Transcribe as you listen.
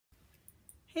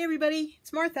Hey everybody,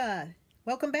 it's Martha.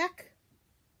 Welcome back.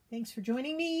 Thanks for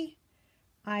joining me.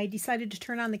 I decided to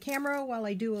turn on the camera while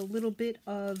I do a little bit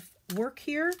of work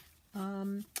here.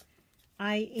 I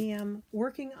am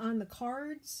working on the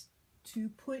cards to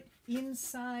put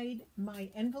inside my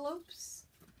envelopes.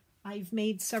 I've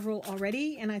made several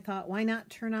already and I thought, why not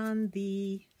turn on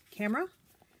the camera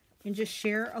and just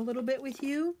share a little bit with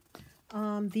you.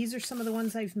 These are some of the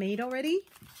ones I've made already.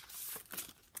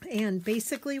 And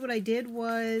basically what I did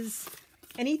was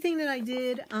anything that I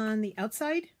did on the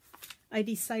outside, I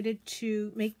decided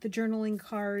to make the journaling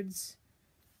cards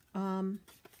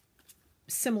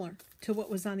similar to what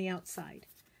was on the outside.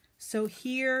 So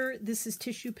here, this is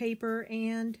tissue paper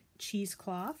and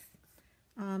cheesecloth.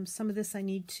 Some of this I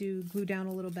need to glue down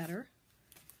a little better.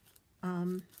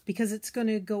 Because it's going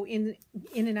to go in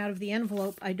and out of the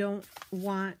envelope, I don't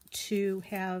want to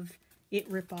have it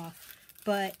rip off.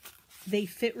 But they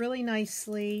fit really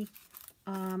nicely.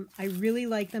 I really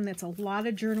like them. That's a lot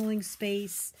of journaling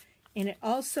space. And it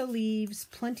also leaves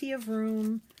plenty of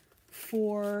room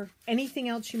for anything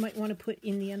else you might want to put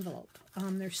in the envelope.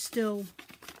 There's still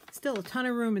a ton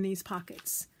of room in these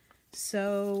pockets.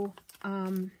 So,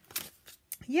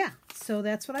 yeah. So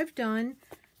that's what I've done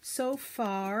so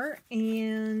far.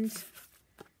 And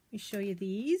let me show you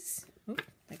these. Oh,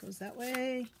 that goes that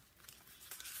way.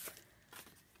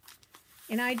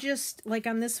 And I just, like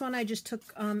on this one, I just took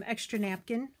extra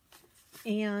napkin,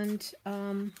 and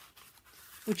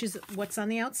which is what's on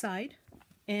the outside,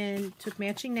 and took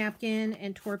matching napkin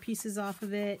and tore pieces off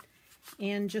of it,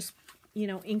 and just, you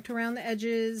know, inked around the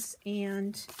edges.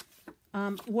 And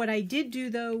what I did do,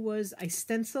 though, was I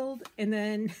stenciled and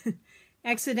then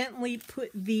accidentally put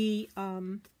the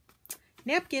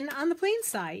napkin on the plain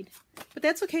side. But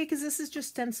that's okay, because this is just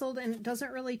stenciled and it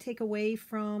doesn't really take away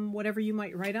from whatever you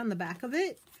might write on the back of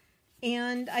it.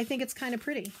 And I think it's kind of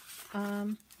pretty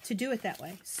to do it that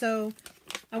way. So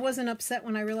I wasn't upset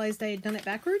when I realized I had done it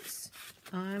backwards.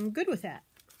 I'm good with that.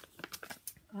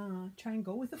 Try and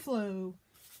go with the flow.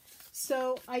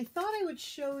 So I thought I would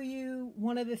show you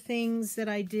one of the things that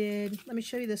I did. Let me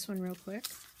show you this one real quick.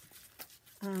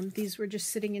 These were just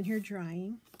sitting in here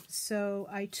drying. So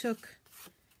I took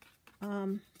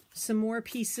some more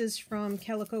pieces from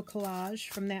Calico Collage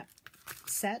from that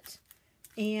set,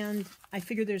 and I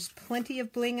figured there's plenty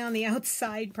of bling on the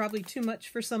outside, probably too much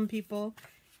for some people,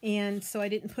 and so I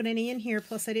didn't put any in here.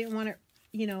 Plus I didn't want it,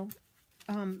 you know,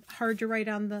 hard to write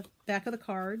on the back of the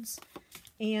cards,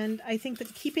 and I think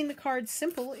that keeping the cards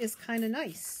simple is kind of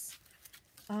nice.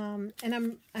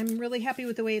 And I'm really happy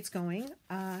with the way it's going.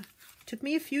 Took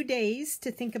me a few days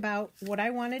to think about what I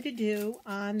wanted to do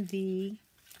on the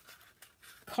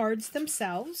cards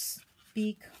themselves,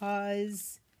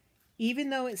 because even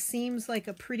though it seems like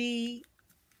a pretty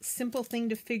simple thing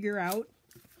to figure out,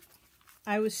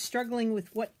 I was struggling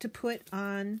with what to put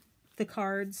on the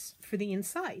cards for the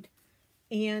inside.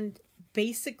 And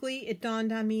basically it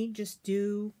dawned on me, just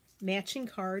do matching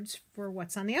cards for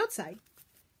what's on the outside.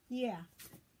 Yeah.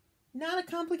 Not a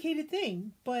complicated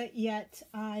thing, but yet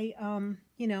I,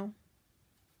 you know,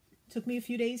 took me a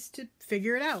few days to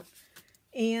figure it out.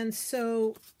 And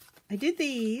so I did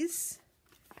these,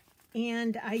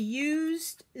 and I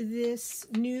used this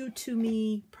new to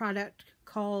me product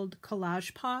called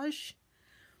Collage Page,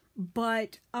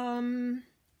 but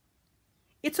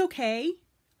it's okay.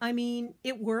 I mean,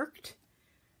 it worked.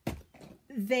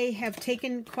 They have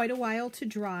taken quite a while to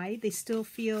dry. They still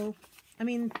feel, I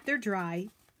mean, they're dry,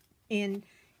 and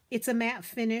it's a matte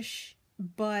finish,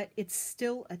 but it's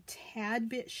still a tad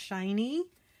bit shiny.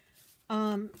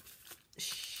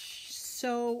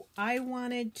 So I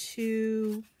wanted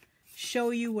to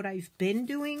show you what I've been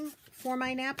doing for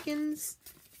my napkins.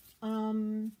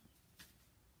 And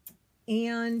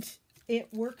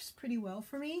it works pretty well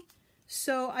for me.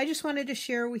 So I just wanted to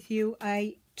share with you,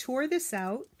 I tore this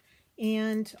out,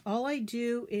 and all I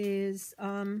do is,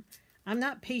 I'm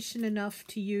not patient enough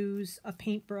to use a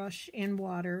paintbrush and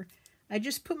water. I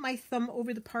just put my thumb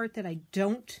over the part that I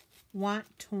don't want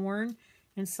torn,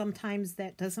 and sometimes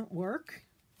that doesn't work.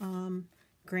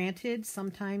 Granted,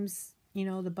 sometimes, you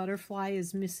know, the butterfly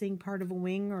is missing part of a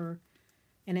wing or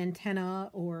an antenna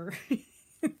or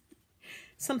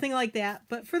something like that.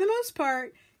 But for the most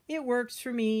part, it works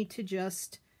for me to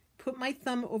just put my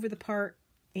thumb over the part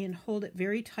and hold it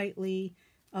very tightly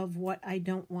of what I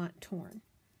don't want torn.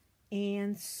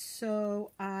 And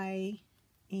so I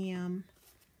am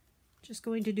just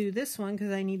going to do this one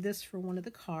because I need this for one of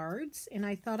the cards. And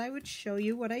I thought I would show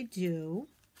you what I do.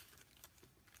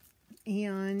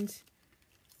 And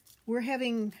we're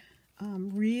having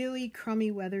really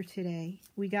crummy weather today.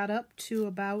 We got up to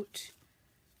about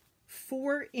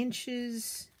 4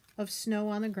 inches of snow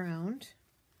on the ground.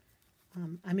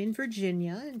 I'm in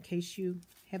Virginia, in case you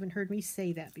haven't heard me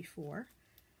say that before.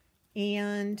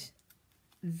 And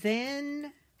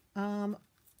then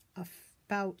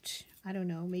about, I don't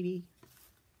know, maybe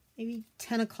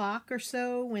 10 o'clock or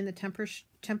so, when the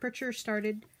temperature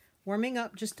started warming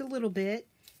up just a little bit,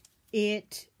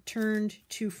 it turned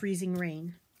to freezing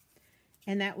rain.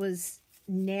 And that was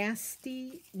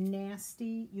nasty,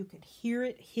 nasty. You could hear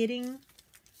it hitting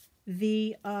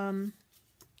the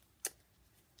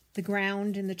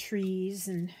ground and the trees,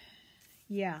 and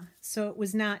yeah, so it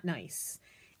was not nice.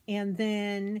 And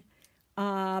then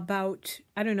about,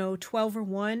 I don't know, 12 or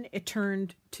 1, it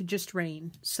turned to just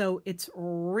rain. So it's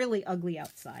really ugly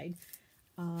outside.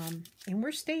 And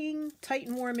we're staying tight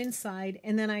and warm inside.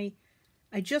 And then I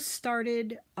just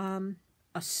started a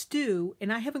stew,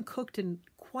 and I haven't cooked in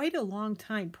quite a long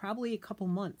time, probably a couple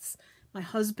months. My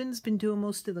husband's been doing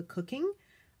most of the cooking,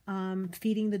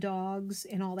 feeding the dogs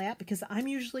and all that, because I'm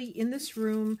usually in this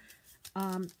room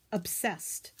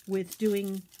obsessed with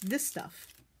doing this stuff.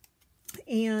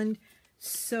 And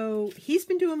so he's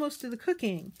been doing most of the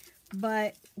cooking.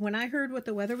 But when I heard what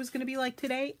the weather was going to be like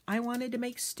today, I wanted to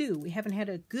make stew. We haven't had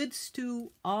a good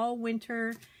stew all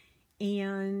winter,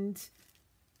 and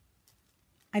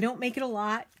I don't make it a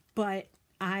lot, but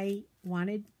I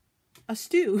wanted a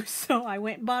stew. So I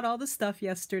went and bought all the stuff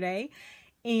yesterday,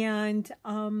 and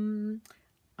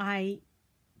I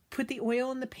put the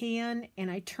oil in the pan,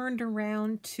 and I turned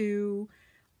around to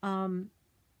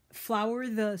flour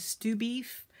the stew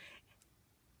beef,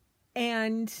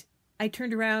 and I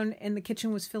turned around and the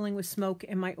kitchen was filling with smoke,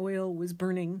 and my oil was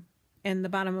burning and the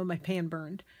bottom of my pan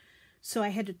burned. So I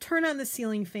had to turn on the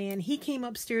ceiling fan. He came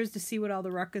upstairs to see what all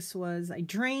the ruckus was. I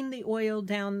drained the oil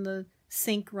down the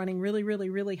sink, running really, really,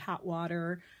 really hot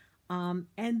water. And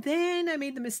then I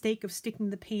made the mistake of sticking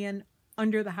the pan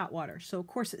under the hot water. So of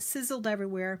course it sizzled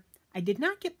everywhere. I did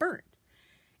not get burnt.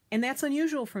 And that's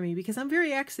unusual for me because I'm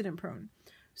very accident prone.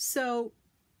 So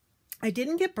I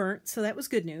didn't get burnt, so that was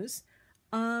good news.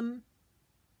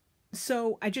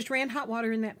 So I just ran hot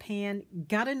water in that pan,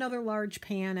 got another large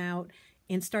pan out,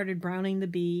 and started browning the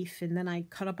beef. And then I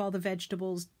cut up all the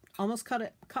vegetables, almost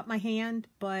cut my hand,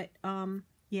 but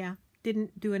yeah,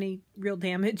 didn't do any real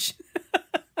damage.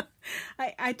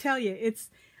 I tell you,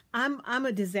 I'm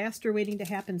a disaster waiting to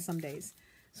happen some days.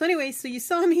 So anyway, so you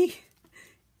saw me.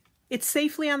 It's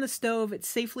safely on the stove. It's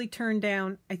safely turned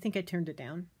down. I think I turned it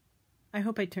down. I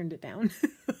hope I turned it down.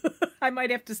 I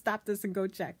might have to stop this and go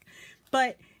check.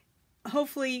 But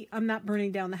hopefully I'm not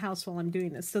burning down the house while I'm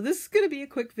doing this. So this is going to be a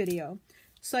quick video.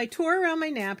 So I tore around my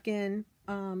napkin.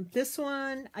 This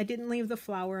one, I didn't leave the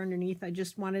flour underneath. I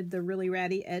just wanted the really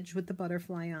ratty edge with the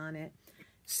butterfly on it.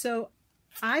 So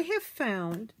I have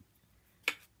found,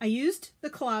 I used the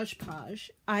Collage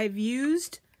Page. I've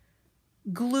used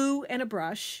glue and a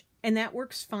brush, and that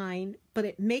works fine, but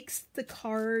it makes the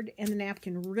card and the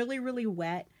napkin really, really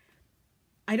wet.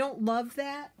 I don't love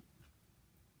that.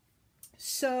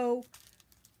 So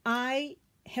I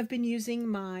have been using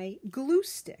my glue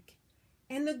stick,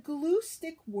 and the glue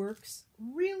stick works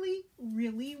really,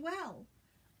 really well.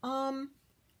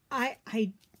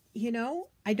 You know,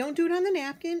 I don't do it on the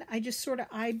napkin. I just sort of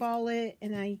eyeball it,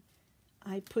 and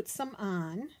I put some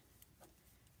on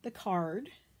the card.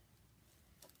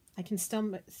 I can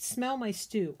smell my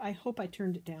stew. I hope I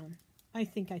turned it down. I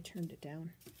think I turned it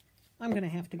down. I'm going to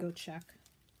have to go check.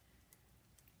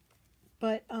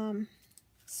 But,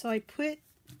 so I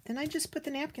just put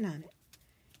the napkin on it.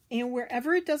 And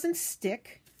wherever it doesn't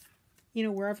stick, you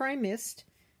know, wherever I missed,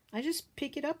 I just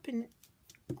pick it up and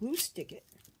glue stick it.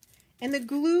 And the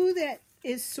glue that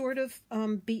is sort of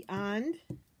beyond,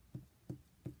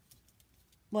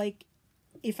 like,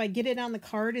 if I get it on the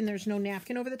card and there's no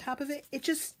napkin over the top of it, it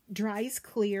just dries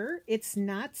clear. It's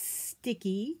not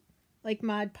sticky like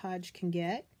Mod Podge can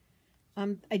get.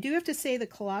 I do have to say the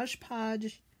Collage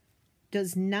Podge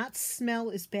does not smell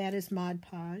as bad as Mod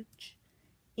Podge.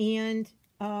 And,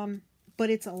 but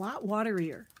it's a lot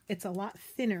waterier. It's a lot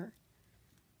thinner.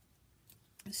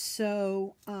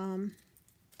 So,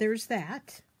 there's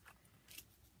that.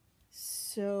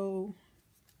 So,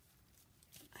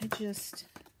 I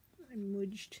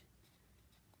mudged.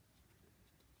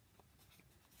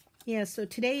 Yeah, so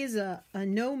today is a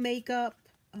no makeup,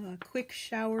 quick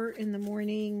shower in the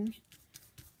morning.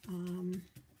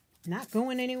 Not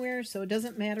going anywhere, so it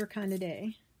doesn't matter kind of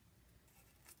day.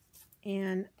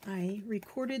 And I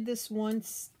recorded this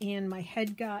once, and my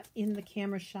head got in the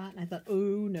camera shot, and I thought,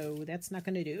 oh no, that's not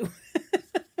going to do.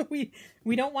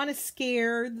 We don't want to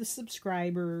scare the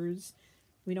subscribers.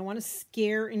 We don't want to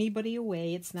scare anybody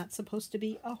away. It's not supposed to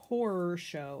be a horror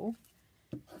show.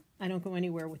 I don't go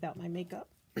anywhere without my makeup.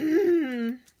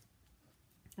 I've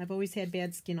always had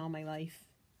bad skin all my life.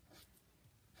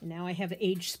 And now I have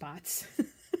age spots.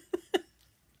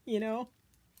 You know?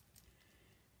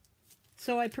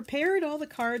 So I prepared all the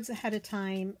cards ahead of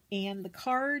time, and the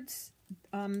cards,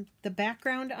 the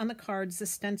background on the cards, the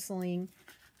stenciling,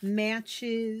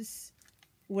 matches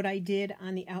what I did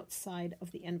on the outside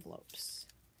of the envelopes.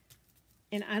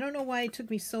 And I don't know why it took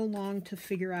me so long to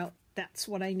figure out that's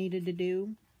what I needed to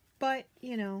do. But,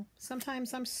 you know,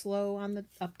 sometimes I'm slow on the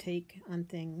uptake on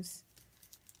things.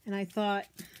 And I thought,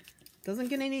 doesn't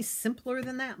get any simpler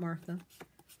than that, Martha.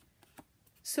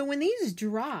 So when these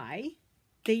dry,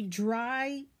 they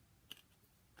dry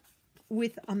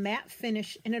with a matte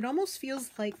finish, and it almost feels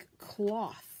like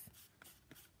cloth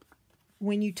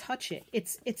when you touch it.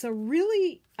 It's a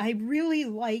really, I really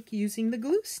like using the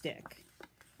glue stick.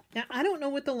 Now, I don't know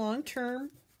what the long-term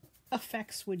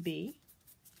effects would be,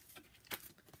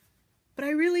 but I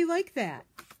really like that.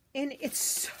 And it's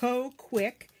so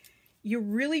quick. You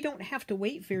really don't have to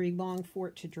wait very long for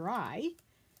it to dry,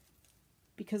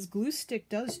 because glue stick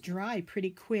does dry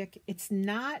pretty quick. It's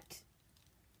not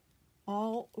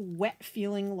all wet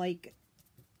feeling like,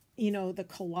 you know, the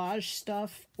collage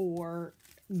stuff or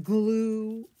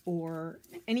glue or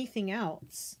anything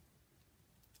else.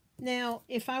 Now,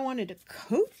 if I wanted to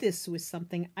coat this with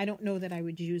something, I don't know that I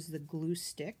would use the glue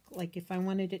stick. Like if I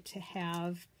wanted it to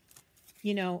have,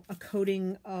 you know, a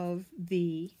coating of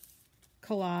the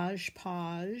Collage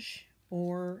Podge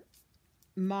or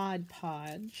Mod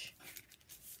Podge,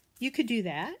 you could do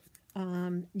that.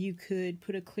 You could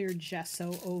put a clear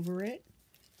gesso over it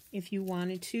if you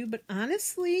wanted to. But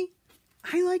honestly,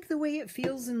 I like the way it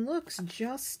feels and looks. And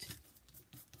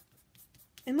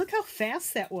look how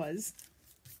fast that was.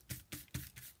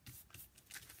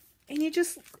 And you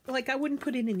just, like, I wouldn't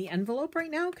put it in the envelope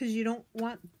right now because you don't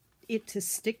want it to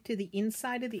stick to the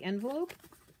inside of the envelope.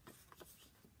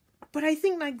 But I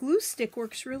think my glue stick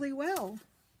works really well.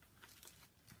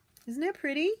 Isn't that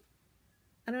pretty?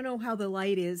 I don't know how the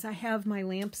light is. I have my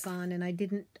lamps on, and I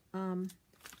didn't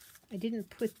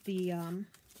put the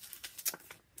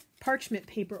parchment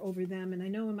paper over them. And I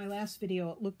know in my last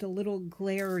video it looked a little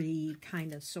glary,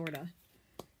 kind of, sort of.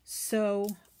 So,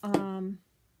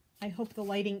 I hope the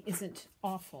lighting isn't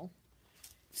awful.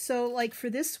 So, like for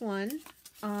this one,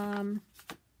 I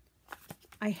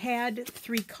had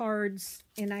 3 cards,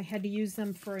 and I had to use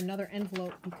them for another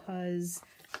envelope because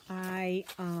I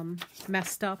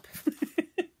messed up.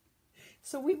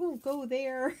 So we won't go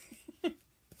there.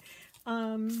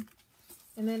 And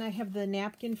then I have the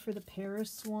napkin for the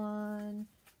Paris one.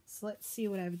 So let's see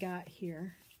what I've got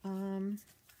here.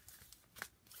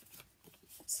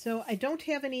 So I don't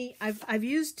have any. I've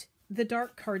used the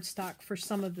dark cardstock for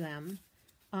some of them,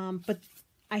 but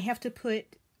I have to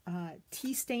put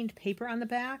tea-stained paper on the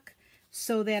back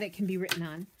so that it can be written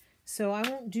on. So I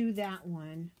won't do that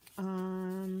one.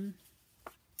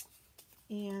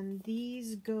 And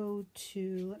these go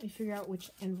to, let me figure out which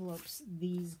envelopes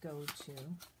these go to.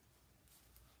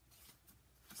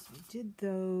 So we did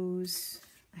those.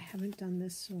 I haven't done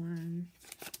this one.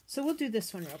 So we'll do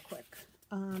this one real quick.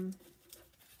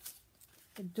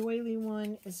 The doily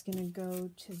one is going to go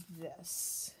to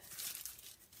this.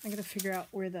 I got to figure out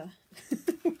where the,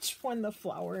 which one the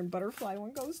flower and butterfly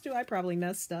one goes to. I probably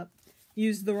messed up.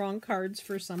 Used the wrong cards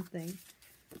for something.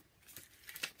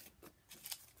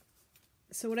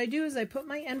 So what I do is I put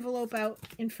my envelope out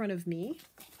in front of me,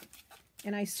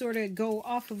 and I sort of go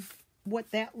off of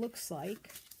what that looks like.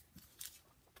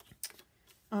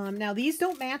 Now these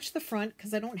don't match the front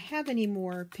because I don't have any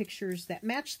more pictures that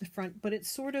match the front, but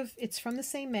it's sort of, it's from the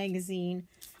same magazine,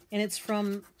 and it's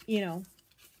from, you know,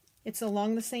 it's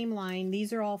along the same line.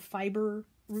 These are all fiber,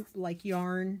 like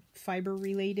yarn, fiber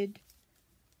related.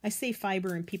 I say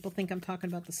fiber and people think I'm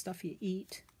talking about the stuff you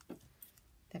eat.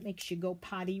 That makes you go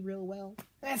potty real well.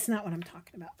 That's not what I'm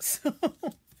talking about.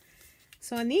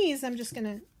 So on these, I'm just going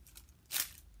to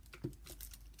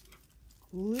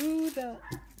glue the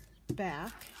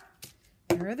back.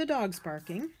 There are the dogs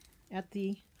barking at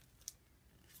the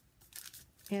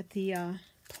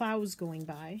plows going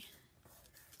by.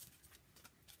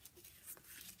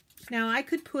 Now I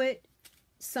could put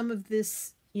some of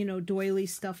this, you know, doily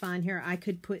stuff on here. I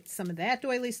could put some of that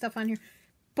doily stuff on here.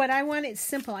 But I want it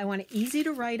simple. I want it easy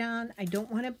to write on. I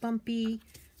don't want it bumpy.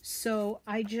 So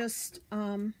I just,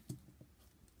 I'm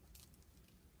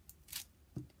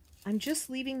just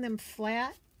leaving them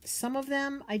flat. Some of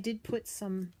them, I did put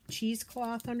some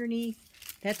cheesecloth underneath.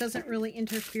 That doesn't really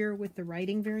interfere with the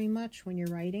writing very much when you're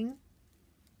writing.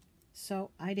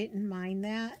 So I didn't mind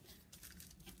that.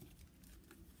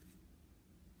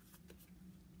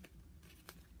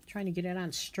 trying to get it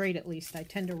on straight at least. I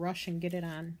tend to rush and get it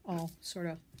on all sort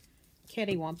of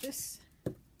cattywampus.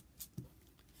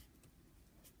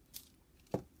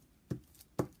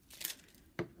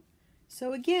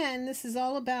 So again, this is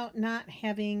all about not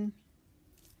having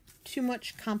too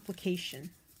much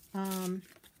complication.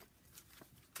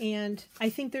 And I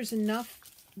think there's enough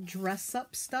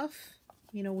dress-up stuff,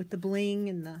 you know, with the bling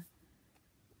and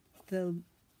the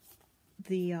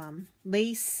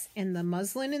lace and the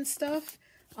muslin and stuff.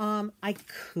 I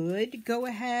could go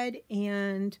ahead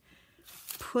and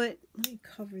put, let me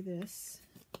cover this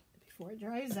before it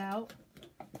dries out.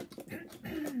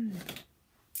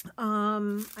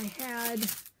 I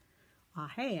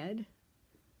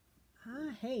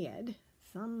had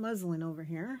some muslin over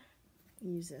here.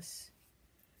 Use this.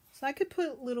 So I could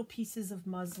put little pieces of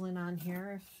muslin on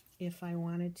here if I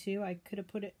wanted to. I could have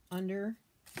put it under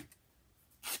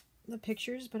the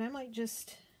pictures, but I might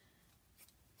just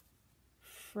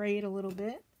fray it a little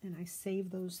bit and I save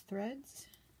those threads.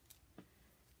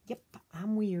 Yep,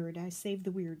 I'm weird. I save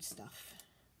the weird stuff.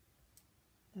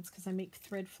 That's because I make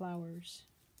thread flowers.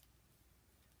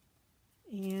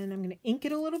 And I'm going to ink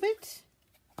it a little bit.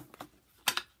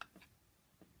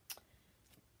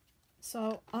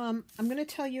 So I'm going to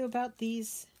tell you about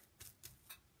these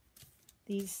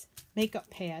makeup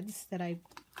pads that I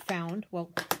found.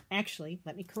 Well, actually,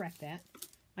 let me correct that.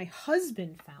 My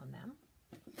husband found them.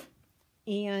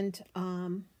 And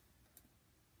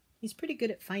he's pretty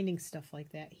good at finding stuff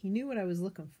like that. He knew what I was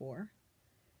looking for.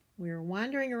 We were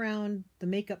wandering around the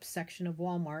makeup section of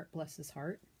Walmart, bless his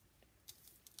heart.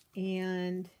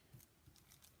 And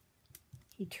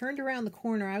he turned around the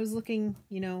corner. I was looking,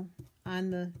 you know,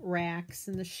 on the racks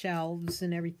and the shelves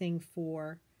and everything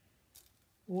for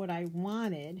what I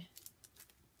wanted.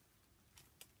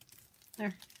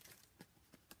 There.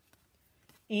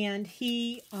 And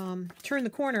he turned the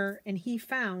corner and he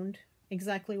found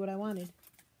exactly what I wanted.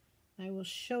 I will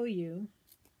show you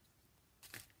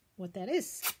what that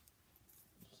is.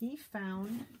 He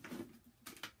found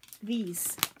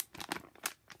these.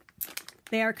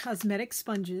 They are cosmetic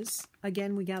sponges.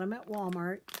 Again, we got them at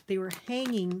Walmart. They were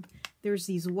hanging. There's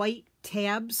these white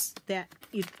tabs that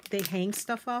they hang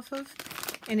stuff off of.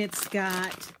 And it's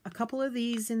got a couple of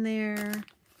these in there.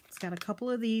 It's got a couple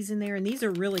of these in there. And these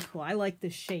are really cool. I like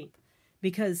this shape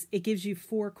because it gives you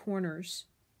 4 corners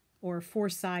or 4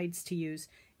 sides to use.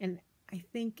 And I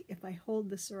think if I hold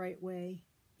this the right way,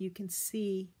 you can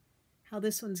see how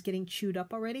this one's getting chewed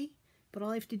up already. But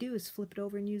all I have to do is flip it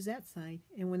over and use that side.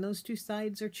 And when those 2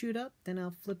 sides are chewed up, then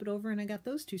I'll flip it over and I got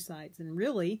those 2 sides. And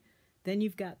really, then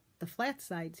you've got the flat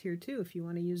sides here too if you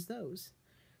want to use those.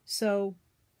 So,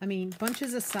 I mean,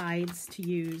 bunches of sides to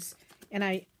use. And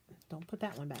I, don't put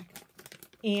that one back.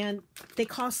 And they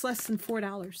cost less than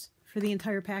 $4 for the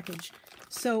entire package.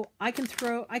 So I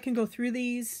can go through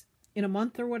these in a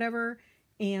month or whatever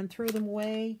and throw them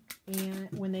away. And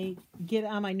when they get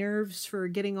on my nerves for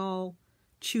getting all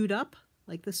chewed up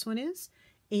like this one is,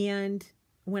 and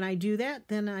when I do that,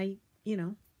 then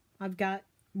I've got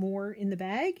more in the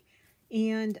bag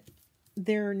and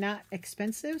they're not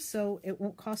expensive, so it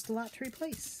won't cost a lot to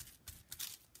replace.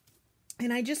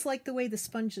 And I just like the way the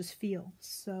sponges feel,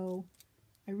 so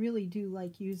I really do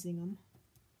like using them.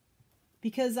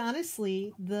 Because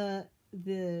honestly, the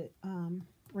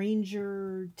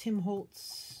Ranger, Tim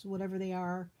Holtz, whatever they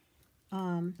are,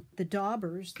 the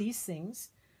daubers, these things,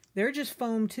 they're just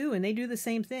foam too, and they do the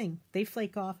same thing. They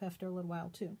flake off after a little while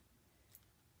too.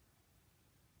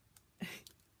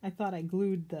 I thought I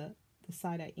glued the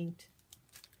side I inked.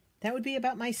 That would be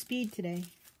about my speed today.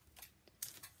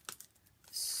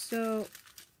 So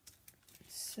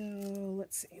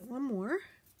let's see, one more.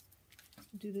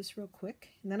 I'll do this real quick.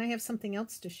 And then I have something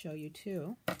else to show you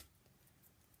too.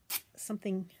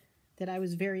 Something that I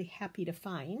was very happy to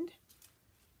find.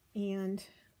 And,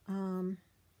 all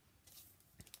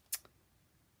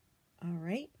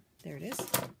right, there it is.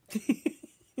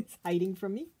 It's hiding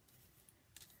from me.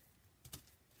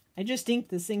 I just inked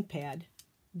this ink pad,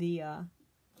 the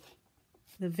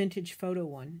vintage photo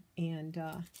one, and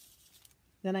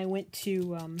then I went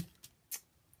to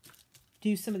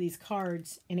do some of these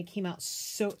cards, and it came out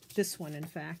so, this one in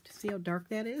fact, see how dark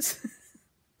that is?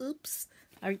 Oops.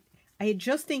 I had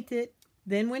just inked it,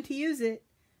 then went to use it,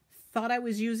 thought I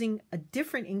was using a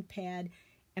different ink pad,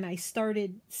 and I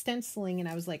started stenciling, and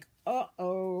I was like,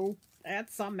 uh-oh,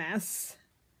 that's a mess.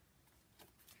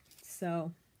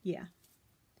 So, yeah.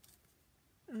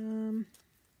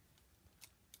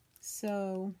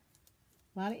 So,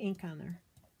 a lot of ink on there.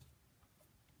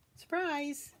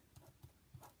 Surprise!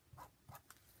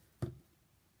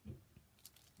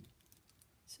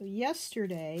 So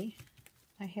yesterday,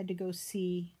 I had to go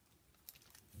see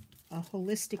a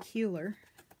holistic healer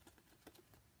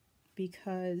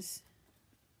because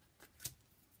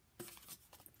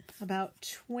about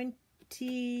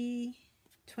 20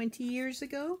 years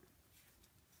ago,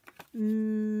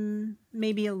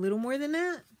 maybe a little more than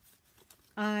that,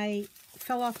 I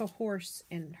fell off a horse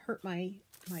and hurt my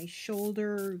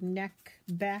shoulder, neck,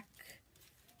 back,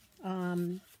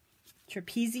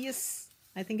 trapezius,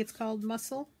 I think it's called,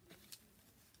 muscle.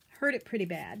 Hurt it pretty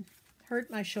bad.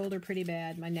 Hurt my shoulder pretty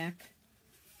bad, my neck.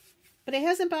 But it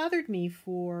hasn't bothered me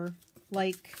for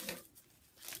like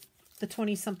the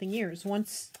 20-something years.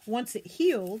 Once it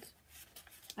healed,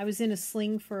 I was in a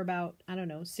sling for about, I don't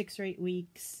know, 6 or 8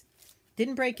 weeks.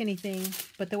 Didn't break anything,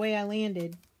 but the way I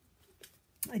landed,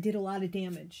 I did a lot of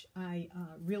damage. I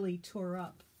really tore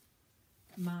up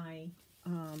my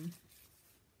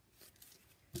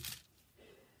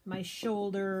my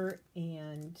shoulder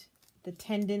and the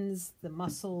tendons, the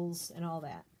muscles, and all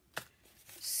that.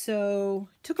 So,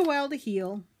 took a while to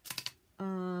heal.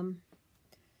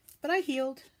 But I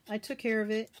healed. I took care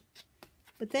of it.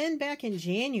 But then back in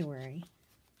January,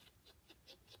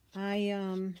 I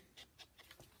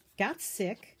got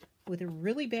sick with a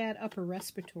really bad upper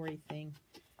respiratory thing.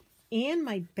 And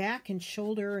my back and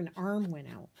shoulder and arm went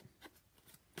out.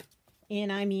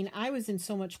 And I mean, I was in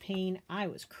so much pain, I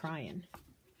was crying.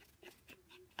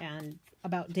 And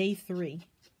about day 3.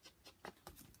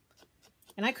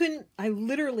 And I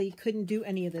literally couldn't do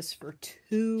any of this for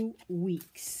 2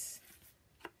 weeks.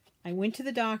 I went to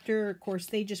the doctor. Of course,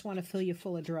 they just want to fill you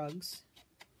full of drugs.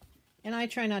 And I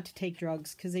try not to take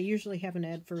drugs because they usually have an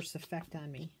adverse effect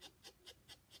on me.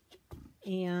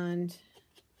 And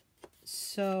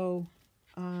so,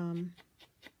 I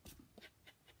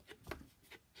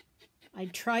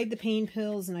tried the pain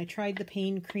pills and I tried the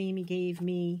pain cream he gave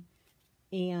me.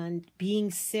 And being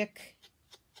sick,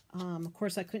 of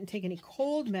course, I couldn't take any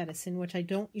cold medicine, which I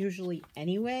don't usually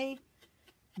anyway.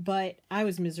 But I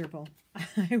was miserable.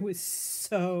 I was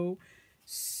so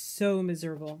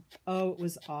miserable. Oh, it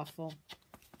was awful.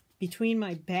 Between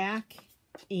my back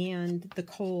and the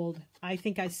cold, I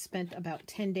think I spent about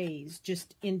 10 days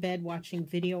just in bed watching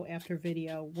video after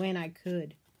video when I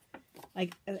could.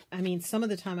 Like, I mean, some of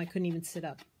the time I couldn't even sit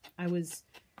up. I was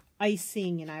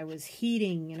icing and I was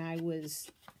heating and I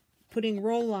was putting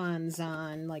roll-ons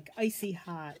on, like icy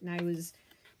hot, and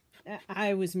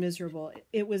I was miserable.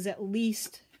 It was at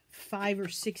least 5 or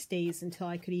 6 days until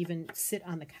I could even sit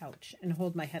on the couch and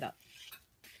hold my head up.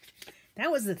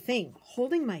 That was the thing.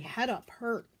 Holding my head up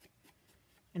hurt.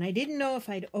 And I didn't know if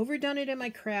I'd overdone it in my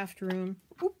craft room.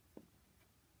 Oop.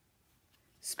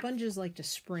 Sponges like to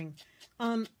spring.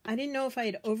 I didn't know if I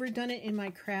had overdone it in my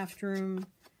craft room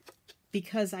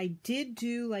because I did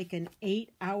do like an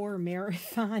 8-hour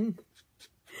marathon.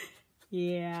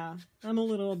 Yeah, I'm a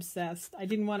little obsessed. I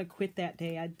didn't want to quit that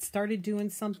day. I'd started doing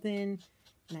something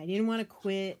and I didn't want to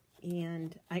quit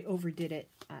and I overdid it.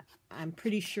 I'm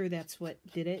pretty sure that's what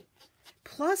did it.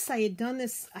 Plus, I had done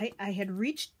this, I had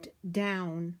reached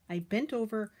down, I bent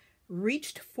over,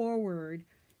 reached forward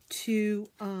to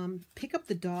pick up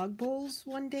the dog bowls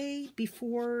one day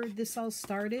before this all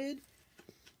started.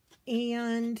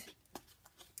 And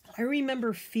I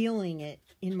remember feeling it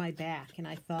in my back, and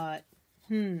I thought,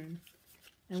 I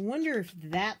wonder if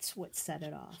that's what set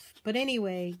it off. But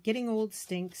anyway, getting old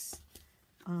stinks.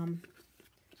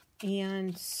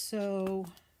 And so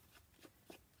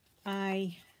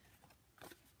I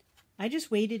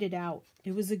just waited it out.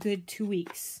 It was a good 2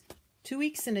 weeks. 2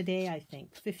 weeks and a day, I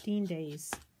think. 15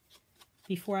 days.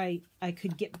 Before I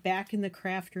could get back in the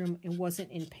craft room and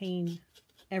wasn't in pain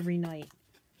every night.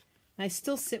 I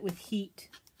still sit with heat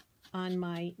on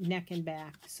my neck and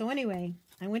back. So anyway,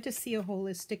 I went to see a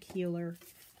holistic healer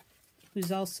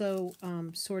who's also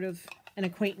sort of an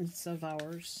acquaintance of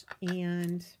ours.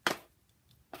 And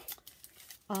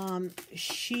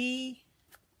she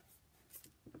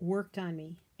worked on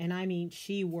me. And I mean,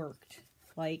 she worked.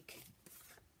 Like,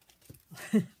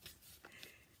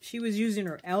 she was using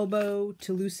her elbow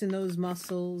to loosen those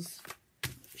muscles.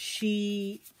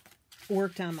 She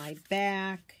worked on my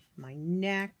back, my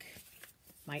neck,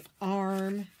 my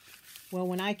arm. Well,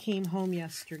 when I came home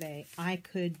yesterday, I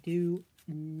could do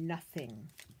nothing.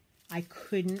 I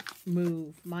couldn't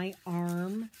move. My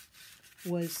arm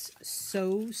was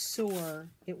so sore,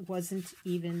 it wasn't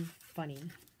even funny.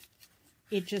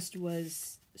 It just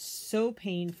was so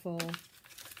painful,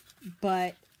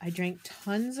 but I drank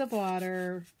tons of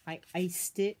water. I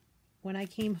iced it when I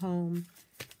came home,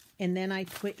 and then I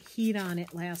put heat on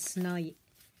it last night,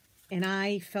 and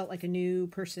I felt like a new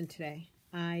person today.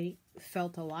 I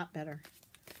felt a lot better.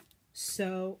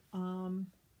 So,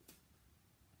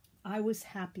 I was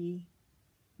happy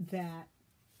that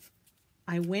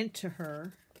I went to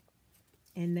her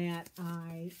and that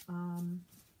I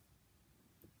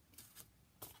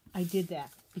did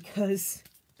that because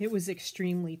it was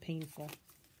extremely painful.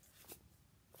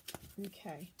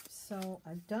 Okay, so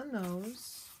I've done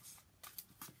those.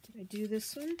 Did I do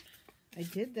this one? I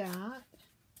did that.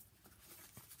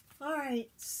 All right,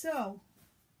 so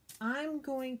I'm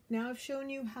going, now I've shown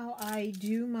you how I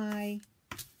do my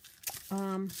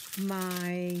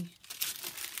my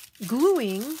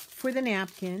gluing for the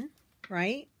napkin,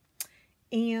 right?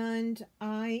 And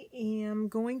I am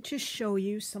going to show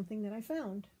you something that I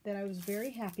found that I was very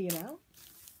happy about.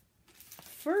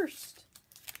 First,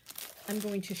 I'm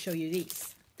going to show you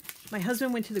these. My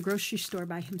husband went to the grocery store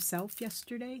by himself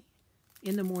yesterday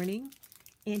in the morning,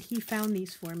 and he found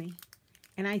these for me.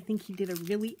 And I think he did a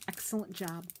really excellent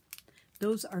job.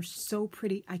 Those are so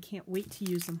pretty. I can't wait to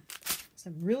use them. So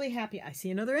I'm really happy. I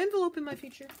see another envelope in my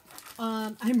picture.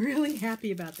 I'm really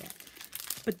happy about that.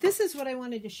 But this is what I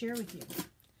wanted to share with you.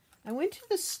 I went to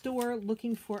the store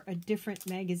looking for a different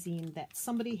magazine that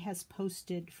somebody has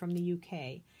posted from the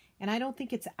UK. And I don't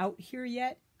think it's out here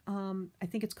yet. I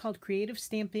think it's called Creative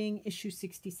Stamping, issue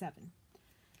 67.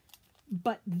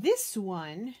 But this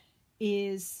one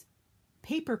is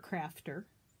Paper Crafter,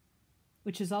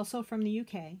 which is also from the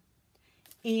UK.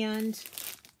 And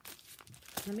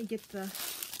let me get the...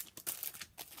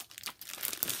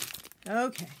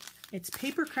 Okay, it's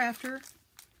Paper Crafter,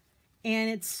 and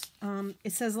it's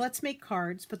it says let's make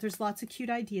cards, but there's lots of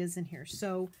cute ideas in here.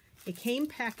 So it came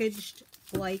packaged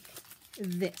like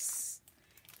this,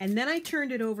 and then I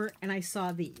turned it over and I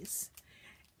saw these,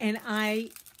 and I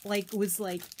was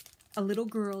like a little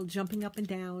girl jumping up and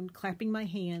down, clapping my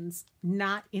hands,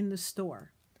 not in the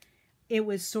store. It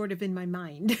was sort of in my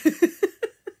mind.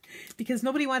 Because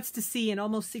nobody wants to see an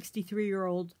almost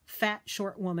 63-year-old fat,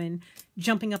 short woman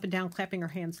jumping up and down, clapping her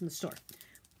hands in the store.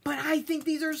 But I think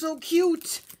these are so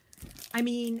cute. I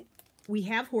mean, we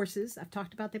have horses. I've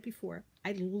talked about that before.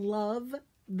 I love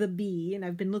the bee, and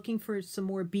I've been looking for some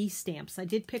more bee stamps. I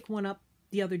did pick one up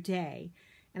the other day,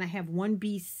 and I have one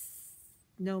bee...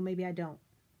 No, maybe I don't.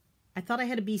 I thought I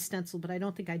had a bee stencil, but I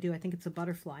don't think I do. I think it's a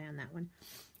butterfly on that one.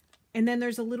 And then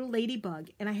there's a little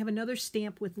ladybug, and I have another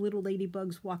stamp with little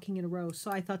ladybugs walking in a row,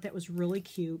 so I thought that was really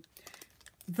cute.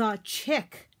 The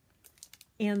chick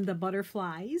and the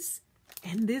butterflies,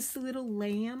 and this little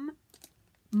lamb,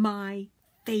 my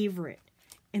favorite.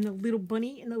 And the little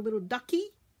bunny and the little ducky,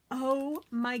 oh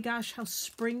my gosh, how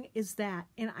spring is that?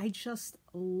 And I just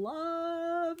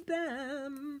love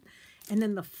them. And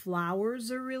then the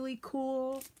flowers are really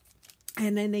cool.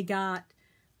 And then they got...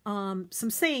 some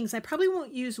sayings. I probably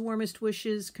won't use warmest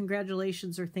wishes,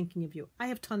 congratulations, or thinking of you. I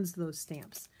have tons of those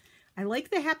stamps. I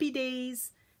like the happy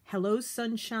days, hello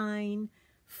sunshine,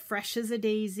 fresh as a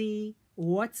daisy,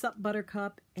 what's up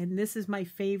buttercup, and this is my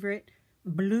favorite,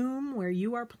 bloom where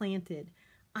you are planted.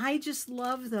 I just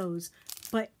love those.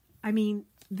 But I mean,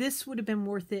 this would have been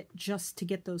worth it just to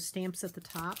get those stamps at the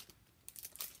top.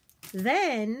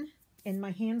 Then, and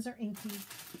my hands are inky.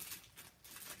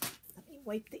 Let me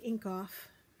wipe the ink off.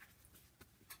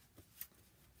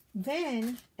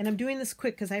 Then, and I'm doing this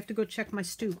quick because I have to go check my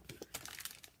stew,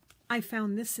 I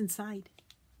found this inside.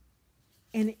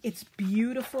 And it's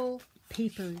beautiful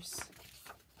papers.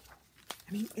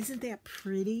 I mean, isn't that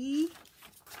pretty?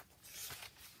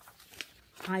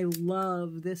 I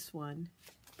love this one.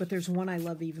 But there's one I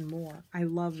love even more. I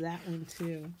love that one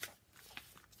too.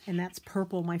 And that's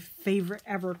purple, my favorite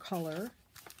ever color.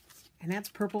 And that's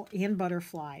purple and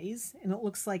butterflies. And it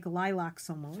looks like lilacs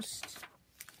almost.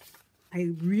 I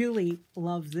really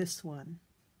love this one.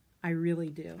 I really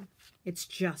do. It's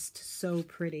just so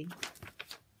pretty.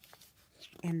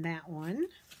 And that one.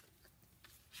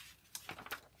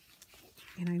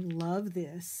 And I love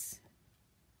this.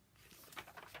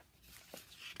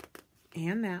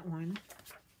 And that one.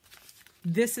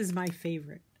 This is my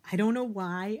favorite. I don't know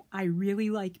why. I really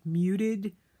like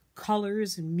muted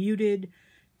colors and muted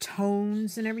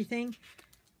tones and everything.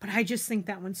 But I just think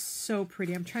that one's so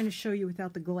pretty. I'm trying to show you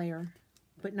without the glare,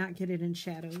 but not get it in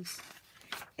shadows.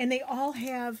 And they all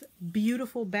have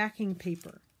beautiful backing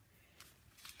paper.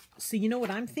 So you know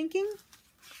what I'm thinking?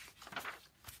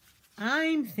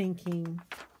 I'm thinking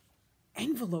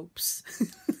envelopes.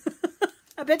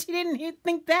 I bet you didn't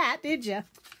think that, did you?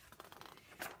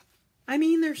 I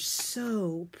mean, they're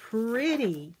so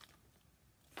pretty.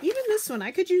 Even this one,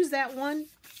 I could use that one.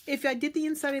 If I did the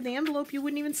inside of the envelope, you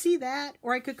wouldn't even see that.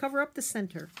 Or I could cover up the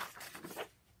center.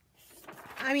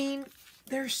 I mean,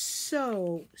 they're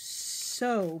so,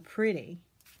 so pretty.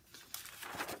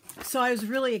 So I was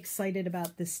really excited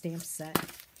about this stamp set.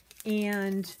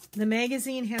 And the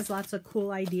magazine has lots of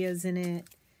cool ideas in it.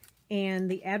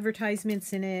 And the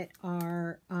advertisements in it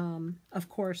are, of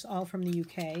course, all from the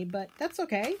UK, but that's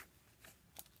okay.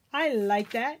 I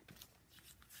like that.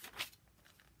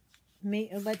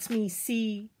 It lets me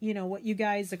see, you know, what you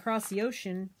guys across the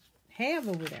ocean have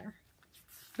over there.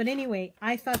 But anyway,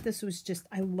 I thought this was just,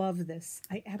 I love this.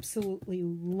 I absolutely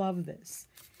love this.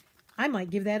 I might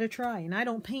give that a try. And I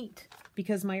don't paint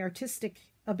because my artistic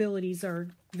abilities are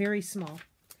very small.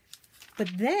 But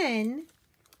then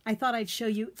I thought I'd show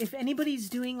you, if anybody's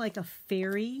doing like a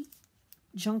fairy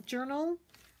junk journal,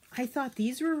 I thought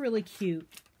these were really cute.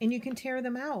 And you can tear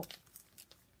them out.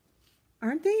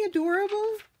 Aren't they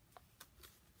adorable?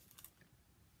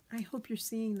 I hope you're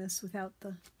seeing this without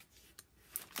the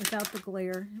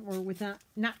glare, or without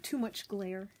not too much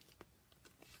glare.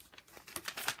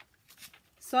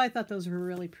 So I thought those were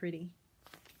really pretty.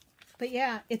 But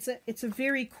yeah, it's a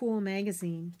very cool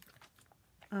magazine.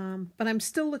 But I'm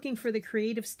still looking for the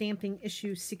Creative Stamping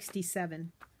issue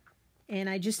 67. And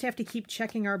I just have to keep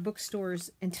checking our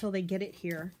bookstores until they get it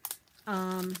here.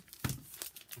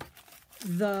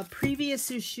 The previous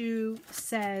issue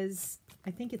says,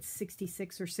 I think it's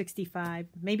 66 or 65.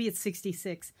 Maybe it's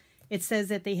 66. It says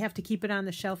that they have to keep it on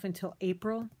the shelf until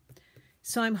April.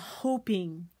 So I'm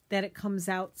hoping that it comes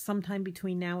out sometime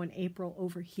between now and April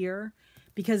over here,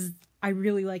 because I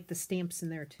really like the stamps in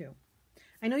there too.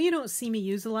 I know you don't see me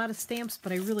use a lot of stamps,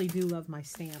 but I really do love my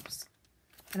stamps.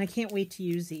 And I can't wait to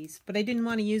use these. But I didn't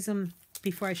want to use them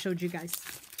before I showed you guys.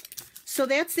 So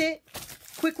that's it.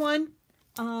 Quick one.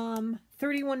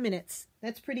 31 minutes.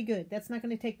 That's pretty good. That's not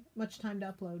going to take much time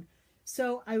to upload.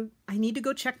 So I need to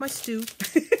go check my stew.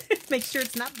 Make sure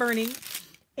it's not burning.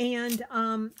 And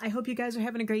I hope you guys are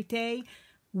having a great day.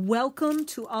 Welcome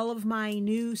to all of my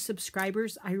new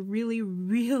subscribers. I really,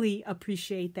 really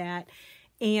appreciate that.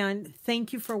 And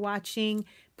thank you for watching.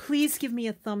 Please give me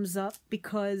a thumbs up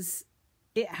because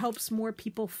it helps more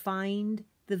people find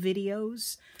the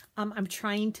videos. I'm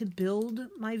trying to build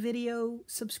my video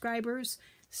subscribers.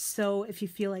 So if you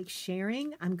feel like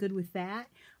sharing, I'm good with that.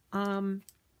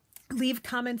 Leave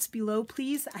comments below,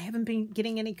 please. I haven't been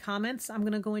getting any comments. I'm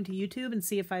going to go into YouTube and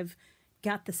see if I've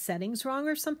got the settings wrong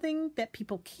or something that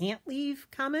people can't leave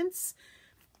comments.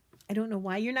 I don't know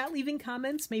why you're not leaving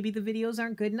comments. Maybe the videos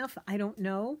aren't good enough. I don't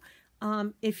know.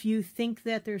 If you think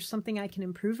that there's something I can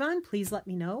improve on, please let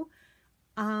me know.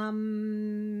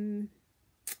 And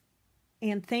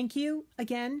thank you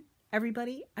again,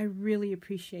 everybody. I really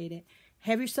appreciate it.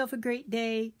 Have yourself a great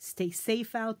day. Stay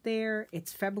safe out there.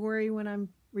 It's February when I'm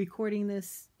recording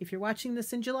this. If you're watching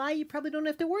this in July, you probably don't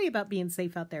have to worry about being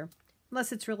safe out there,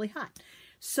 unless it's really hot.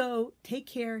 So take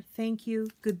care. Thank you.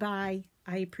 Goodbye.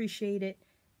 I appreciate it.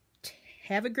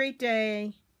 Have a great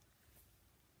day.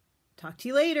 Talk to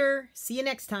you later. See you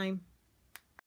next time.